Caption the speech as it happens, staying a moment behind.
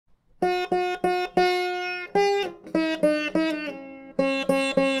Dear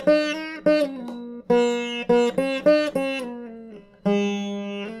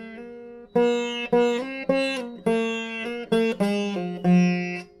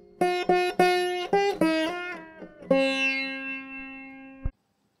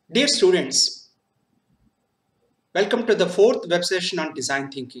students, welcome to the fourth web session on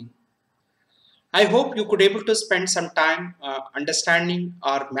design thinking. I hope you could able to spend some time understanding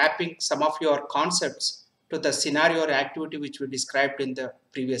or mapping some of your concepts to the scenario or activity which we described in the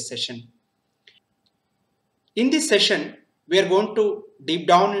previous session. In this session, we are going to deep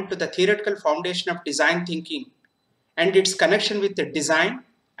down into the theoretical foundation of design thinking and its connection with the design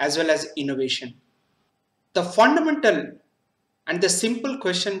as well as innovation. The fundamental and the simple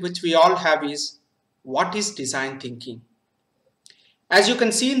question which we all have is, what is design thinking? As you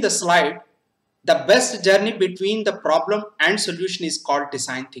can see in the slide, the best journey between the problem and solution is called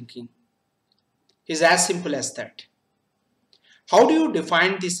design thinking. It's as simple as that. How do you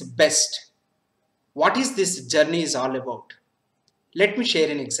define this best? What is this journey is all about? Let me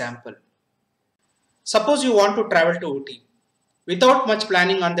share an example. Suppose you want to travel to Ooty. Without much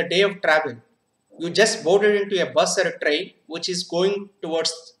planning on the day of travel, you just boarded into a bus or a train which is going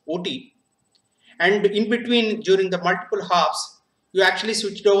towards Ooty, and in between during the multiple hops, you actually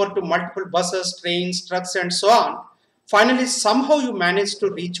switched over to multiple buses, trains, trucks and so on. Finally, somehow you managed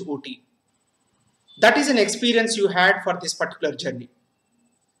to reach Ooty. That is an experience you had for this particular journey.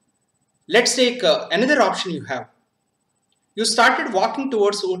 Let's take another option you have. You started walking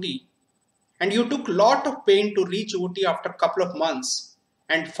towards Ooty and you took a lot of pain to reach Ooty after a couple of months,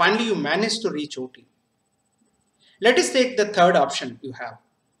 and finally you managed to reach Ooty. Let us take the third option you have.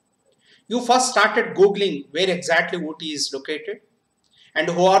 You first started Googling where exactly Ooty is located and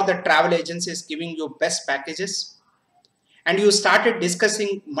who are the travel agencies giving you best packages, and you started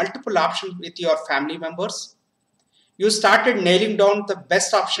discussing multiple options with your family members. You started nailing down the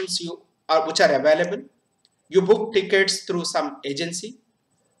best options which are available. You booked tickets through some agency.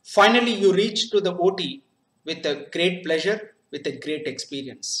 Finally, you reached to the Ooty with a great pleasure, with a great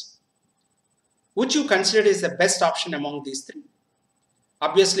experience. Which you consider is the best option among these three?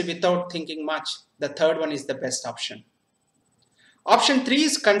 Obviously, without thinking much, the third one is the best option. Option 3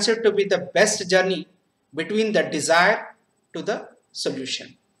 is considered to be the best journey between the desire to the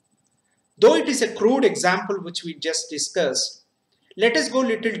solution. Though it is a crude example which we just discussed, let us go a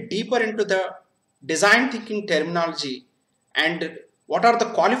little deeper into the design thinking terminology and what are the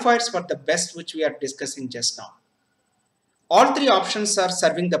qualifiers for the best which we are discussing just now. All three options are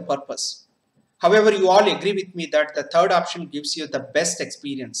serving the purpose. However, you all agree with me that the third option gives you the best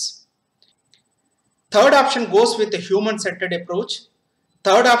experience. Third option goes with the human-centered approach.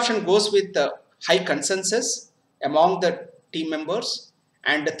 Third option goes with the high consensus among the team members.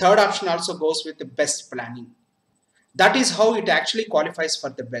 And the third option also goes with the best planning. That is how it actually qualifies for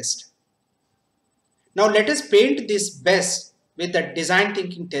the best. Now let us paint this best with the design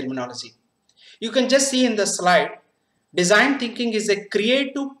thinking terminology. You can just see in the slide, design thinking is a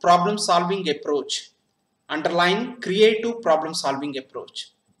creative problem-solving approach. Underline creative problem-solving approach.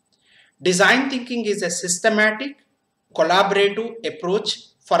 Design thinking is a systematic, collaborative approach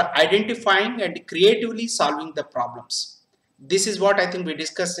for identifying and creatively solving the problems. This is what I think we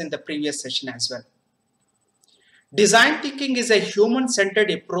discussed in the previous session as well. Design thinking is a human-centered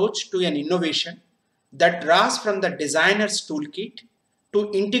approach to an innovation that draws from the designer's toolkit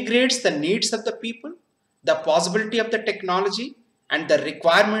to integrates the needs of the people, the possibility of the technology, and the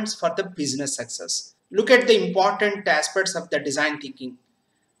requirements for the business success. Look at the important aspects of the design thinking.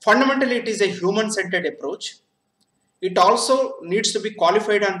 Fundamentally, it is a human-centered approach. It also needs to be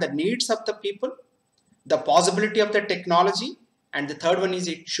qualified on the needs of the people, the possibility of the technology, and the third one is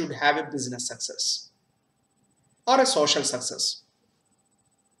it should have a business success or a social success.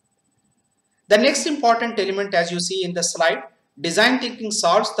 The next important element, as you see in the slide, design thinking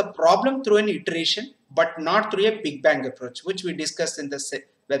solves the problem through an iteration but not through a big bang approach, which we discussed in the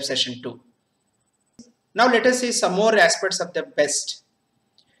web session 2. Now let us see some more aspects of the best.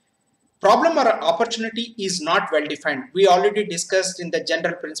 Problem or opportunity is not well defined. We already discussed in the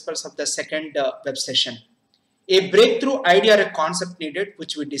general principles of the second web session. A breakthrough idea or a concept needed,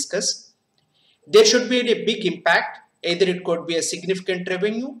 which we discussed. There should be a big impact. Either it could be a significant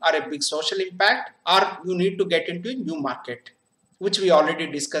revenue or a big social impact, or you need to get into a new market, which we already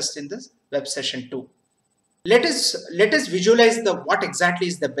discussed in the web session 2. Let us visualize what exactly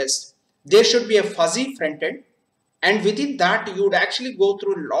is the best. There should be a fuzzy front end, and within that you would actually go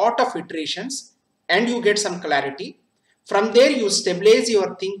through a lot of iterations and you get some clarity. From there you stabilize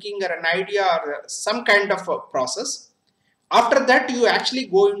your thinking or an idea or some kind of a process. After that, you actually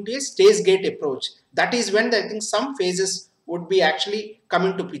go into a stage gate approach. That is when I think some phases would be actually come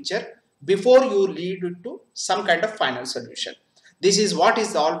into picture before you lead it to some kind of final solution. This is what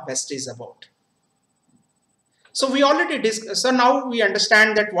is all best is about. So we already discussed. So now we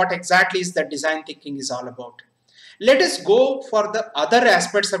understand that what exactly is that design thinking is all about. Let us go for the other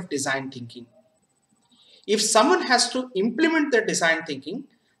aspects of design thinking. If someone has to implement the design thinking,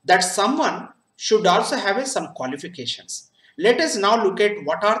 that someone should also have some qualifications. Let us now look at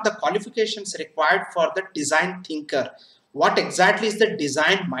what are the qualifications required for the design thinker. What exactly is the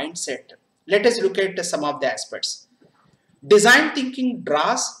design mindset? Let us look at some of the aspects. Design thinking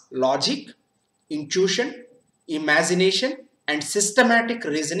draws logic, intuition, imagination, and systematic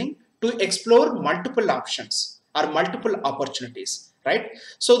reasoning to explore multiple options or multiple opportunities, right?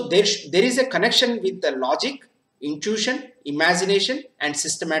 So there is a connection with the logic, intuition, imagination, and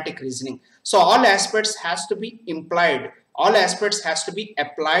systematic reasoning. So all aspects has to be implied. All aspects has to be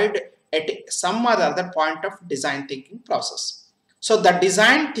applied at some other point of design thinking process. So the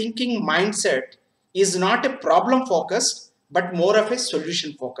design thinking mindset is not a problem focused, but more of a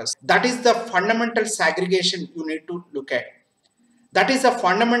solution focus. That is the fundamental segregation you need to look at. That is a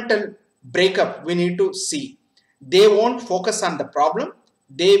fundamental breakup we need to see. They won't focus on the problem,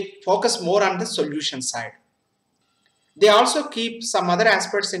 they focus more on the solution side. They also keep some other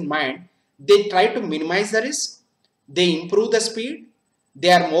aspects in mind. They try to minimize the risk, they improve the speed,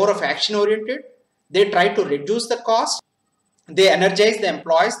 they are more of action oriented, they try to reduce the cost, they energize the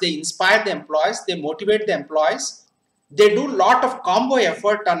employees, they inspire the employees, they motivate the employees. They do lot of combo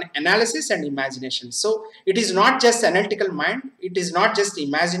effort on analysis and imagination. So it is not just analytical mind, it is not just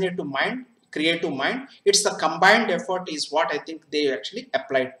imaginative mind, creative mind. It's the combined effort is what I think they actually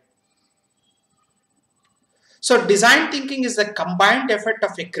applied. So design thinking is the combined effort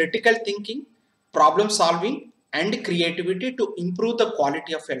of a critical thinking, problem solving, and creativity to improve the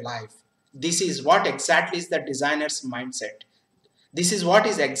quality of a life. This is what exactly is the designer's mindset. This is what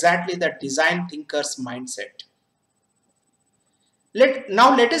is exactly the design thinker's mindset.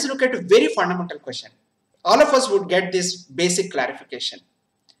 Now let us look at a very fundamental question. All of us would get this basic clarification.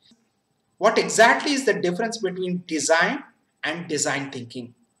 What exactly is the difference between design and design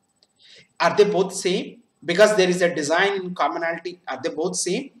thinking? Are they both same? Because there is a design in commonality, are they both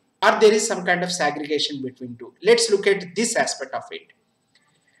same? Or there is some kind of segregation between two? Let's look at this aspect of it.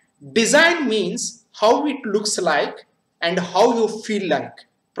 Design means how it looks like and how you feel like.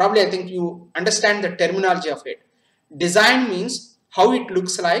 Probably I think you understand the terminology of it. Design means how it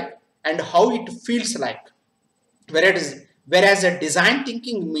looks like and how it feels like. Whereas a design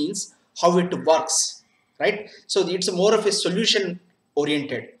thinking means how it works, right? So it's more of a solution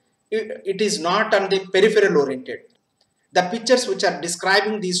oriented. It is not on the peripheral oriented. The pictures which are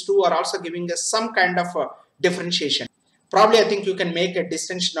describing these two are also giving us some kind of a differentiation. Probably I think you can make a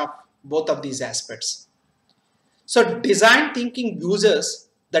distinction of both of these aspects. So design thinking uses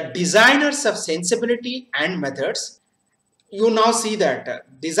the designers of sensibility and methods. You now see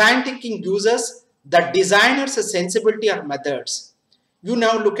that design thinking uses the designer's sensibility or methods. You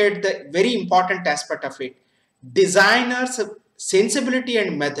now look at the very important aspect of it. Designer's sensibility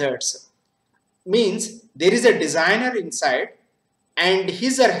and methods means there is a designer inside and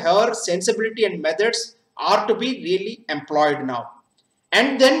his or her sensibility and methods are to be really employed now.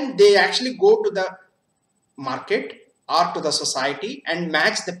 And then they actually go to the market or to the society and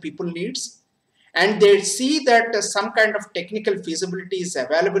match the people needs, and they see that some kind of technical feasibility is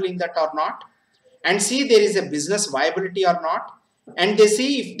available in that or not, and see there is a business viability or not, and they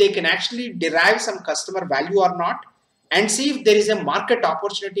see if they can actually derive some customer value or not, and see if there is a market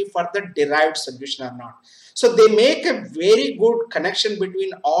opportunity for the derived solution or not. So they make a very good connection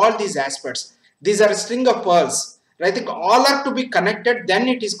between all these aspects. These are a string of pearls. I think all are to be connected, then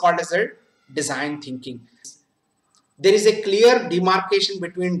it is called as a design thinking. There is a clear demarcation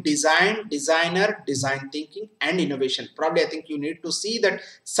between design, designer, design thinking, and innovation. Probably I think you need to see that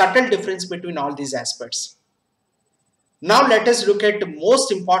subtle difference between all these aspects. Now let us look at the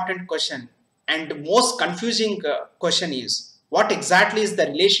most important question and most confusing question is, what exactly is the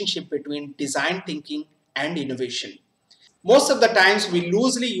relationship between design thinking and innovation? Most of the times we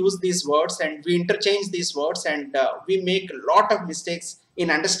loosely use these words and we interchange these words, and we make a lot of mistakes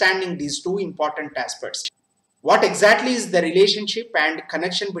in understanding these two important aspects. What exactly is the relationship and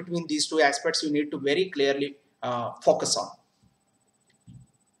connection between these two aspects you need to very clearly focus on.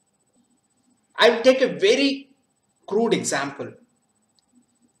 I will take a very crude example.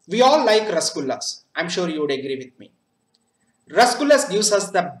 We all like rasgullas. I'm sure you would agree with me. Rasgullas gives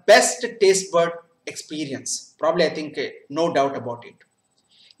us the best taste bud experience. Probably I think no doubt about it.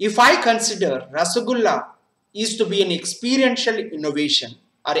 If I consider rasgulla is to be an experiential innovation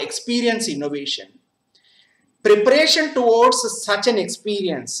or experience innovation. Preparation towards such an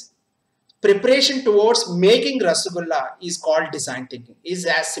experience, preparation towards making Rasgulla is called design thinking. Is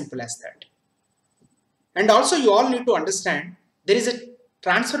as simple as that. And also you all need to understand there is a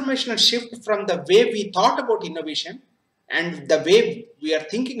transformational shift from the way we thought about innovation and the way we are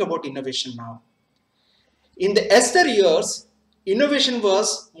thinking about innovation now. In the Esther years, innovation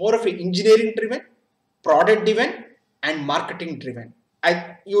was more of an engineering driven, product driven, and marketing driven.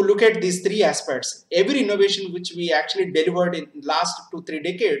 You look at these three aspects. Every innovation which we actually delivered in last 2-3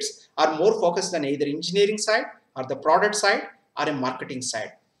 decades are more focused on either engineering side or the product side or a marketing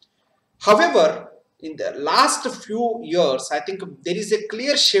side. However, in the last few years, I think there is a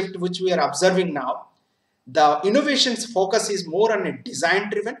clear shift which we are observing now. The innovations focus is more on a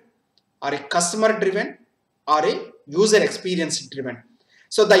design driven or a customer driven or a user experience driven.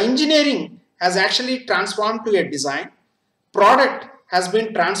 So the engineering has actually transformed to a design, product has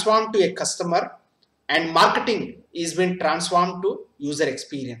been transformed to a customer, and marketing is been transformed to user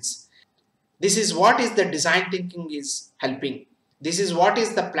experience. This is what is the design thinking is helping. This is what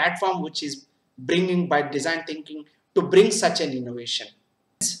is the platform which is bringing by design thinking to bring such an innovation.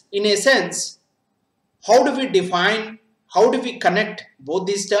 In a sense, how do we define, how do we connect both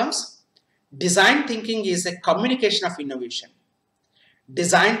these terms? Design thinking is a communication of innovation.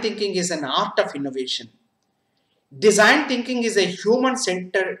 Design thinking is an art of innovation. Design thinking is a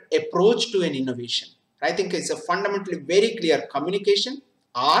human-centered approach to an innovation. I think it's a fundamentally very clear communication,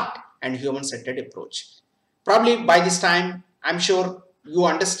 art, and human-centered approach. Probably by this time, I'm sure you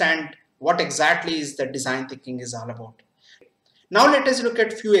understand what exactly is the design thinking is all about. Now let us look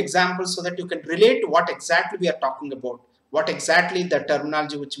at few examples so that you can relate to what exactly we are talking about, what exactly the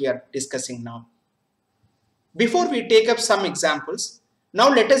terminology which we are discussing now. Before we take up some examples, now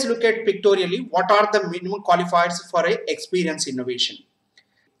let us look at pictorially what are the minimum qualifiers for a experience innovation.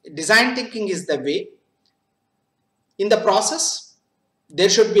 Design thinking is the way. In the process, there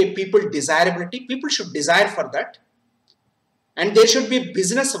should be a people desirability. People should desire for that. And there should be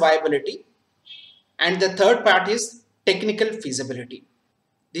business viability. And the third part is technical feasibility.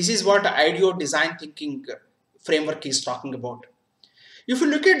 This is what IDEO design thinking framework is talking about. If you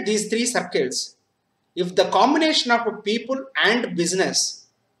look at these three circles, if the combination of people and business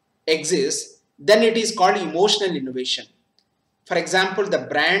exists, then it is called emotional innovation. For example, the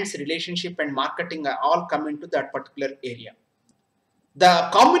brands, relationship, and marketing are all come into that particular area. The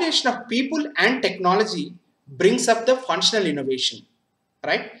combination of people and technology brings up the functional innovation,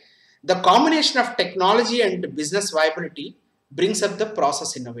 right? The combination of technology and business viability brings up the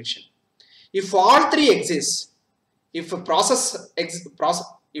process innovation. If all three exist, if a process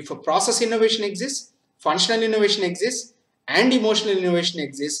innovation exists, functional innovation exists, and emotional innovation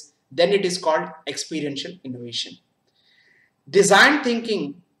exists, then it is called experiential innovation. Design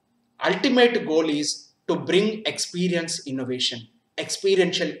thinking ultimate goal is to bring experience innovation,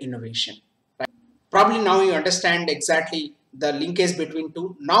 experiential innovation. Right? Probably now you understand exactly the linkage between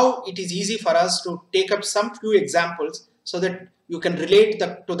two. Now it is easy for us to take up some few examples so that you can relate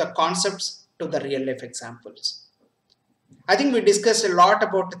to the concepts to the real life examples. I think we discussed a lot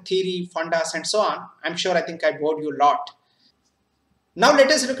about the theory, fundas, and so on. I'm sure I think I bored you a lot. Now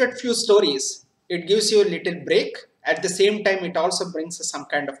let us look at few stories. It gives you a little break. At the same time, it also brings some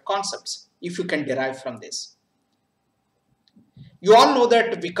kind of concepts if you can derive from this. You all know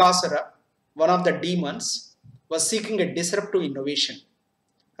that Vikasara, one of the demons, was seeking a disruptive innovation,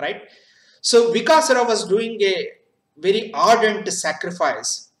 right? So Vikasara was doing a very ardent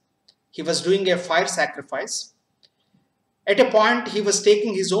sacrifice. He was doing a fire sacrifice. At a point, he was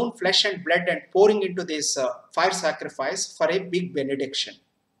taking his own flesh and blood and pouring into this fire sacrifice for a big benediction.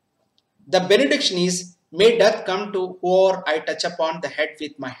 The benediction is, may death come to whoever I touch upon the head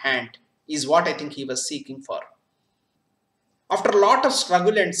with my hand, is what I think he was seeking for. After a lot of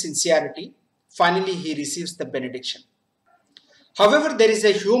struggle and sincerity, finally he receives the benediction. However, there is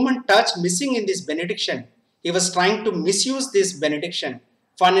a human touch missing in this benediction. He was trying to misuse this benediction.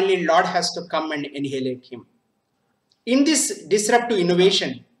 Finally, Lord has to come and annihilate him. In this disruptive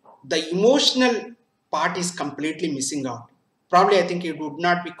innovation, the emotional part is completely missing out. Probably I think it would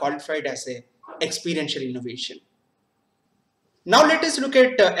not be qualified as a experiential innovation. Now let us look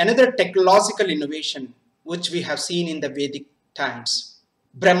at another technological innovation which we have seen in the Vedic times.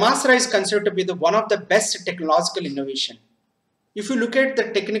 Brahmastra is considered to be one of the best technological innovation. If you look at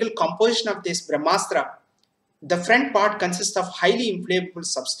the technical composition of this Brahmastra, the front part consists of highly inflammable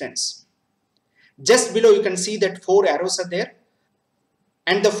substance. Just below you can see that 4 arrows are there,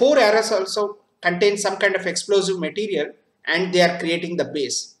 and the 4 arrows also contain some kind of explosive material and they are creating the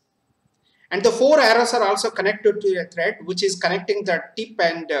base. And the four arrows are also connected to a thread, which is connecting the tip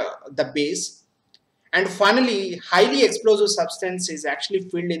and the base. And finally, highly explosive substance is actually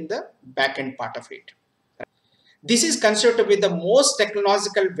filled in the back end part of it. This is considered to be the most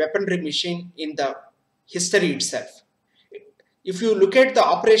technological weaponry machine in the history itself. If you look at the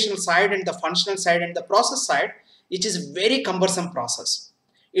operational side and the functional side and the process side, it is very cumbersome process.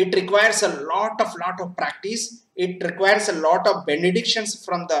 It requires a lot of practice. It requires a lot of benedictions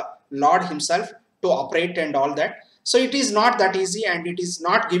from the Lord himself to operate and all that. So it is not that easy, and it is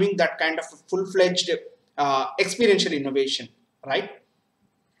not giving that kind of full-fledged experiential innovation, right?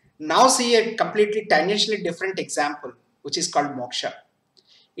 Now see a completely tangentially different example, which is called moksha.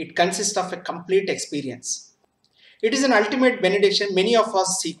 It consists of a complete experience. It is an ultimate benediction many of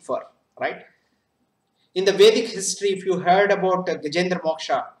us seek for, right? In the Vedic history, if you heard about Gajendra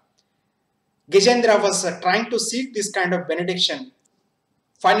Moksha, Gajendra was trying to seek this kind of benediction.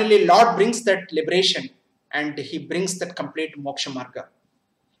 Finally, Lord brings that liberation and he brings that complete moksha marga.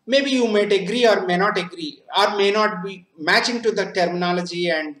 Maybe you might agree or may not agree or may not be matching to the terminology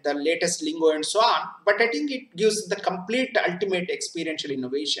and the latest lingo and so on, but I think it gives the complete ultimate experiential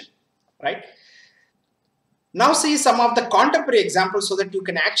innovation, right? Now see some of the contemporary examples so that you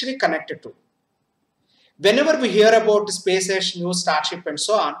can actually connect it to. Whenever we hear about SpaceX, new Starship and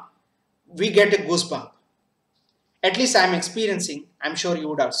so on, we get a goosebump. At least I am experiencing, I'm sure you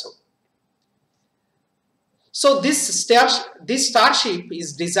would also. So this Starship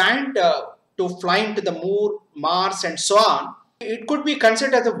is designed to fly into the moon, Mars and so on. It could be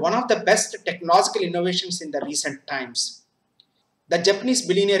considered as one of the best technological innovations in the recent times. The Japanese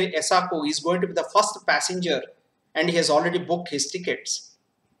billionaire Esaku is going to be the first passenger and he has already booked his tickets.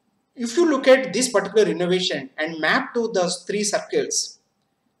 If you look at this particular innovation and map to those three circles,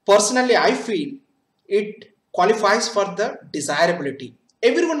 personally I feel it qualifies for the desirability.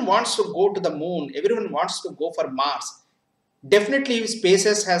 Everyone wants to go to the moon, everyone wants to go for Mars. Definitely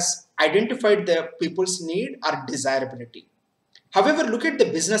SpaceX has identified the people's need or desirability. However, look at the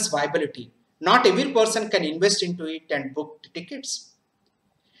business viability. Not every person can invest into it and book tickets.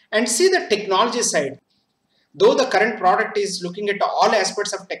 And see the technology side. Though the current product is looking at all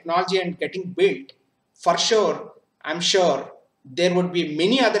aspects of technology and getting built, for sure, I'm sure there would be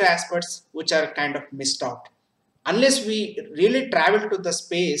many other aspects which are kind of missed out. Unless we really travel to the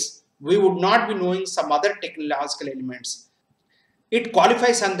space, we would not be knowing some other technological elements. It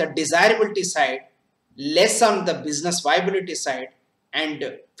qualifies on the desirability side, less on the business viability side, and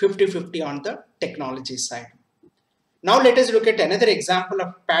 50-50 on the technology side. Now let us look at another example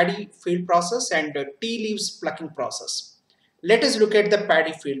of paddy field process and tea leaves plucking process. Let us look at the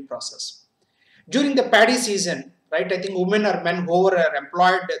paddy field process. During the paddy season, right, I think women or men who are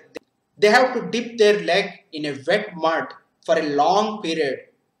employed, they have to dip their leg in a wet mud for a long period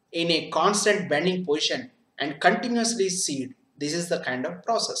in a constant bending position and continuously seed. This is the kind of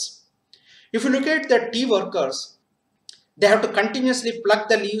process. If you look at the tea workers, they have to continuously pluck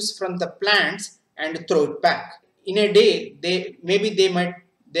the leaves from the plants and throw it back. In a day,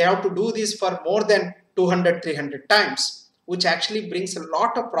 they have to do this for more than 200-300 times, which actually brings a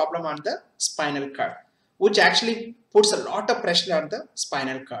lot of problem on the spinal cord, which actually puts a lot of pressure on the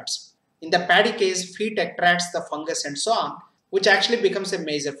spinal cords. In the paddy case, feet attracts the fungus and so on, which actually becomes a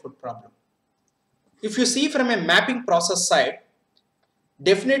major food problem. If you see from a mapping process side,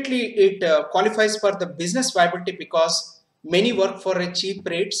 definitely it qualifies for the business viability because many work for a cheap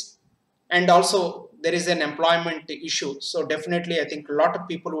rates and also there is an employment issue. So definitely I think a lot of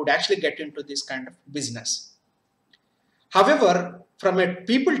people would actually get into this kind of business. However, from a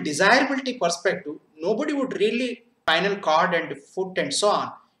people desirability perspective, nobody would really spinal cord and foot and so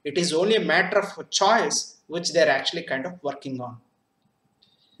on. It is only a matter of choice which they're actually kind of working on.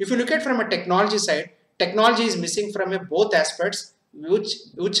 If you look at from a technology side, technology is missing from both aspects,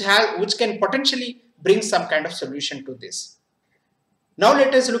 which can potentially bring some kind of solution to this. Now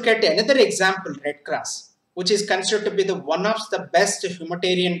let us look at another example, Red Cross, which is considered to be the one of the best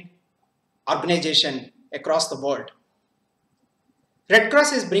humanitarian organization across the world. Red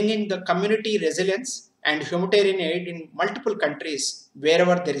Cross is bringing the community resilience and humanitarian aid in multiple countries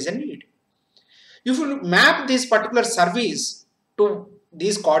wherever there is a need. If you map this particular service to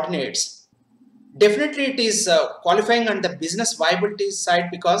these coordinates, definitely it is qualifying on the business viability side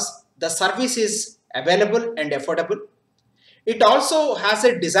because the service is available and affordable. It also has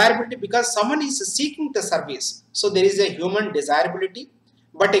a desirability because someone is seeking the service. So there is a human desirability.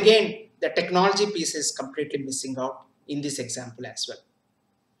 But again, the technology piece is completely missing out in this example as well.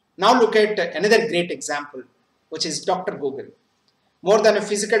 Now look at another great example, which is Dr. Google. More than a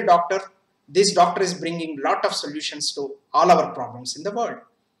physical doctor, this doctor is bringing a lot of solutions to all our problems in the world.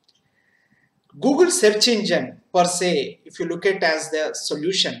 Google search engine per se, if you look at as the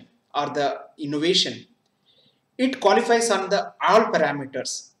solution or the innovation, it qualifies on the all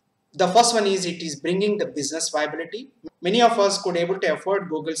parameters. The first one is it is bringing the business viability. Many of us could able to afford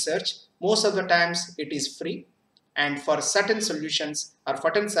Google search. Most of the times it is free and for certain solutions or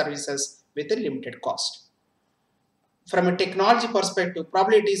certain services with a limited cost. From a technology perspective,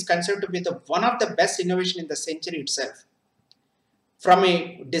 probably it is considered to be the one of the best innovation in the century itself. From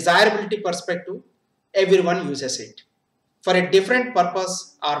a desirability perspective, everyone uses it. For a different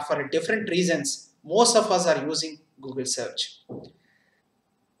purpose or for a different reasons, most of us are using Google search.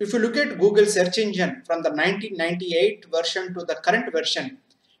 If you look at Google search engine from the 1998 version to the current version,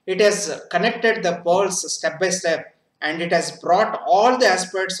 it has connected the pearls step by step and it has brought all the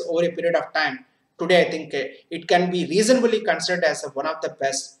aspects over a period of time. Today, I think it can be reasonably considered as one of the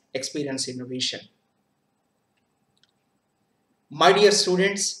best experience innovation. My dear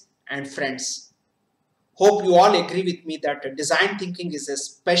students and friends, hope you all agree with me that design thinking is a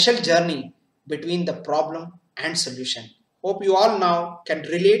special journey between the problem and solution. Hope you all now can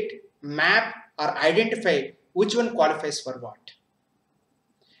relate, map, or identify which one qualifies for what.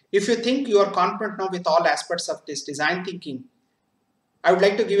 If you think you are confident now with all aspects of this design thinking, I would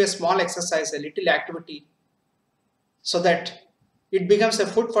like to give a small exercise, a little activity, so that it becomes a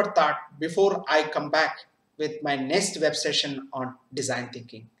food for thought before I come back with my next web session on design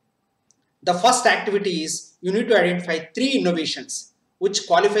thinking. The first activity is you need to identify 3 innovations which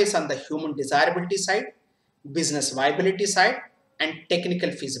qualifies on the human desirability side, business viability side, and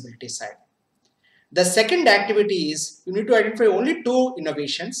technical feasibility side. The second activity is you need to identify only 2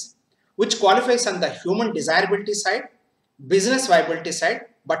 innovations which qualifies on the human desirability side, business viability side,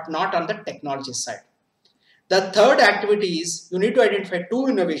 but not on the technology side. The third activity is you need to identify 2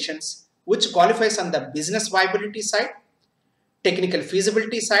 innovations which qualifies on the business viability side, technical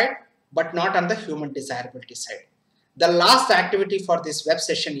feasibility side, but not on the human desirability side. The last activity for this web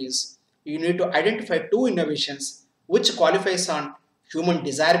session is you need to identify 2 innovations which qualifies on human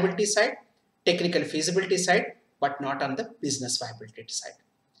desirability side, technical feasibility side, but not on the business viability side.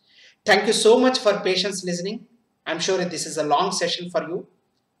 Thank you so much for patience listening. I'm sure this is a long session for you,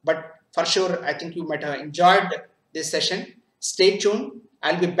 but for sure, I think you might have enjoyed this session. Stay tuned.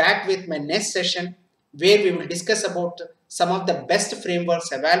 I'll be back with my next session where we will discuss about some of the best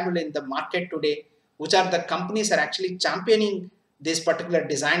frameworks available in the market today, which are the companies are actually championing this particular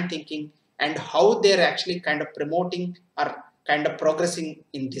design thinking and how they're actually kind of promoting or kind of progressing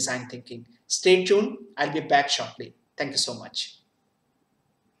in design thinking. Stay tuned. I'll be back shortly. Thank you so much.